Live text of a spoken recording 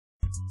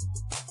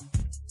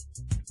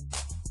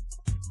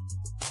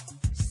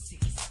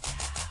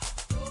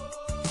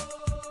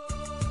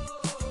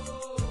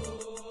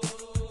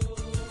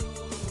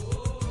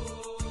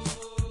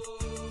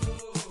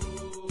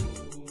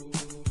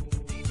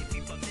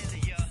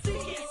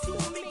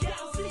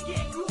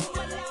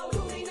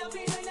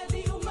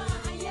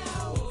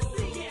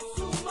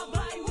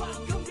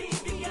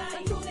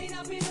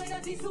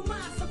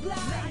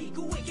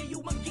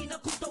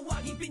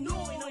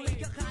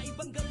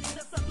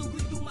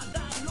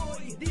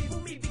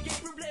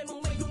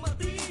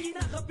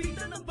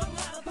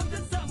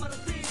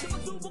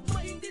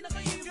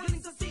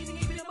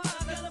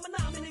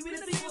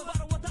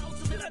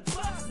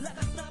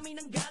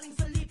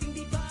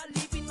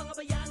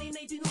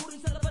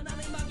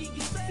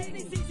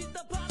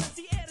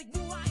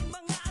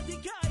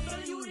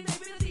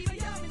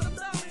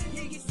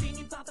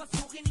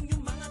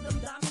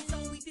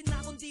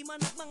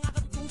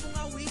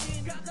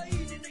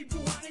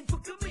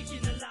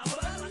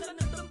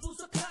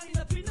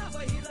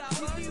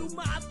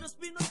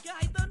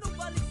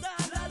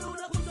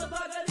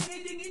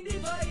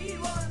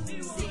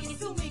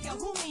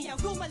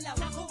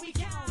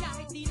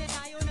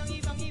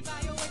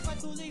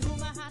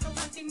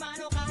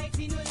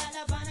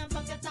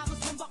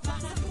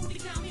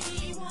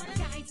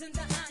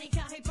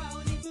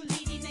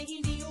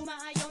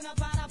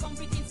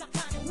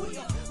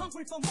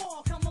hungry for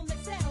more. Come on,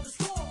 let's settle the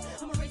score.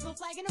 I'ma raise my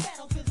flag in the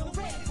battlefield, I'm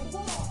ready for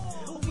war.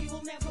 But we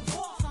will never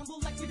fall, humble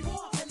like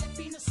before.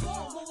 Filipino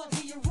score, will I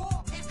be a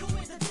roar? Echo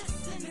in the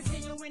distance,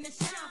 continuing to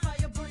shine.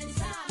 Fire burning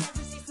inside,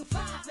 never cease to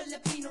fire.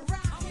 Filipino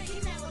rock, I'm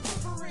making now a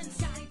difference.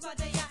 Kahit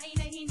padayain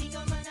na hindi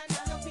ka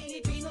mananalo.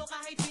 Pilipino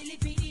kahit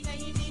Pilipini na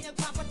hindi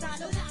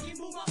nagpapatalo. Laging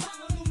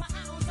bumabangon,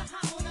 umaahon sa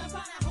hamon ng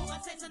panahon.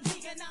 At sa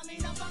sandigan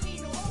namin ang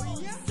Panginoon.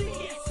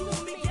 Sige,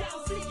 sumigaw,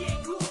 sige,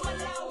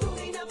 gumalaw.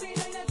 Tunay na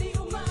Pinoy na di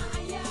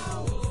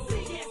umaayaw.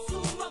 Sige,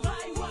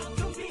 sumabay, huwag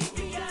kang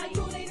bibigay.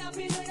 Tunay na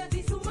Pinoy na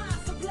di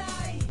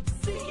sumasablay.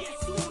 Sige,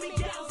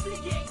 sumigaw,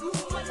 sige,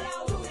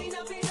 gumalaw. Tunay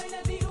na Pinoy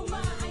na di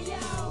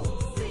umaayaw.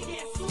 Sige,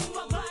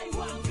 sumabay,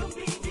 huwag kang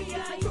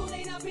bibigay.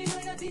 Tunay na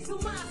Pinoy na di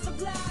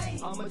sumasablay.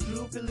 I'm a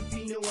true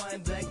Filipino,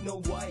 I'm black,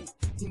 no white.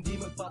 Hindi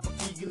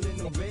magpapakigil and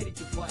I'm ready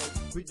to fight.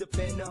 With the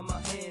pen on my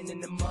hand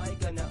and the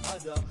mic on the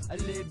other. I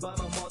live by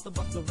my motto,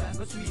 but the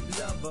rapper, sweet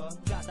lover.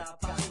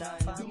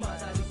 Katapatan,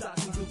 dumadalo sa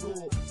aking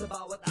dugo. Sa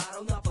bawat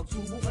araw na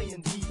pagsubok ay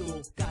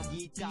nandito.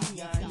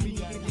 Kagitingan,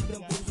 pinipilit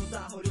ng puso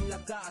sa huling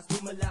lakas.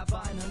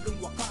 Lumalaban hanggang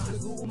wakas.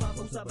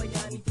 Nag-uumapaw sa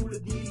bayani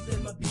tulad ni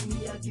Rizal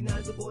Mabini,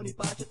 Aguinaldo,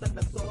 Bonifacio,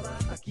 Taglagsora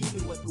at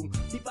Aquino. At kung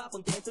di pa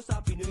kontento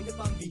sa Pinoy na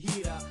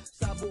pambihira,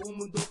 sa buong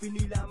mundo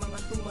Pinoy lamang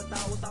ang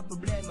tumatawa sa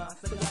problema.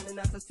 Sagana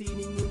nasa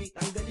sining ngunit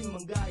ang galing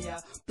manggaya.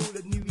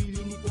 Tulad ni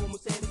Willie ni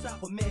Pomoceno sa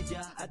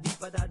komedya. At di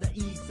pa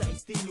dadaig sa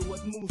estilo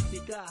at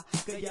musika.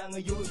 Kaya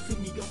ngayon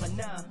sumigaw ka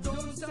na.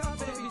 Don't stop,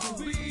 baby, the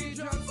beat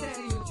drop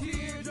steady. A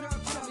teardrop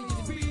coming,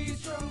 the beat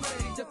strong,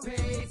 ready. The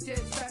pace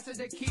gets faster,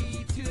 the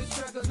key to the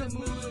struggle. The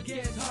mood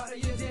gets harder,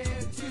 you're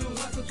there to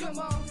hustle. Come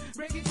on,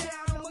 break it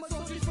down, I'm a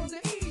soldiers from the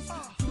east.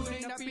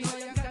 Tunay na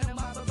Pinoy ang ka na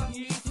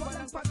mababangis.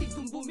 Walang patid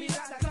kung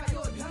bumilala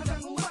kayo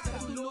hanggang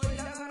umaga. Tuloy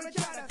lang ang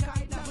radyada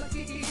kahit na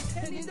magkikis.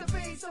 And in the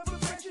face of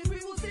oppression,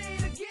 we will say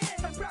it again.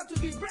 I'm proud to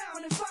be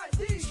brown and fight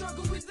this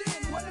struggle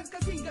within. Walang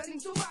kasing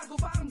galing sumago,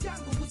 parang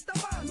Django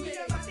Bustamante.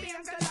 Minamati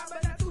ang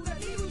kalaban na tulad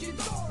ni Eugene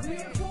Torres. We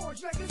are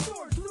forged like a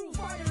sword through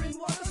fire and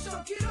water.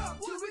 Suck it up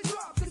till we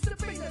drop, cause the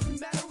pain doesn't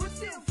matter. We're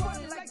still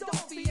funny like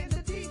Dolphy and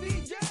the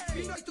TVJ.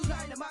 Pinoy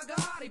tunay na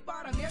mag-ahari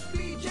parang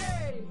FPJ.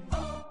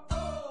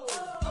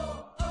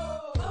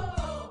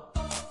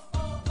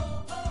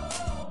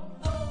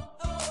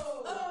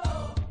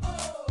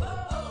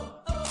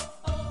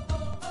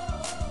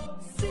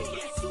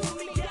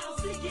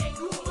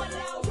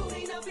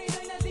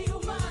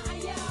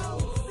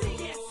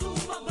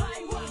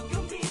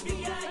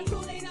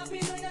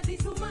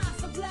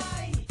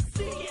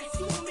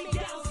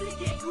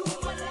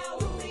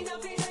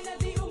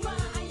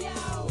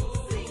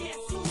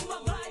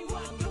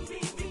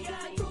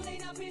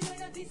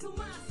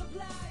 Sumas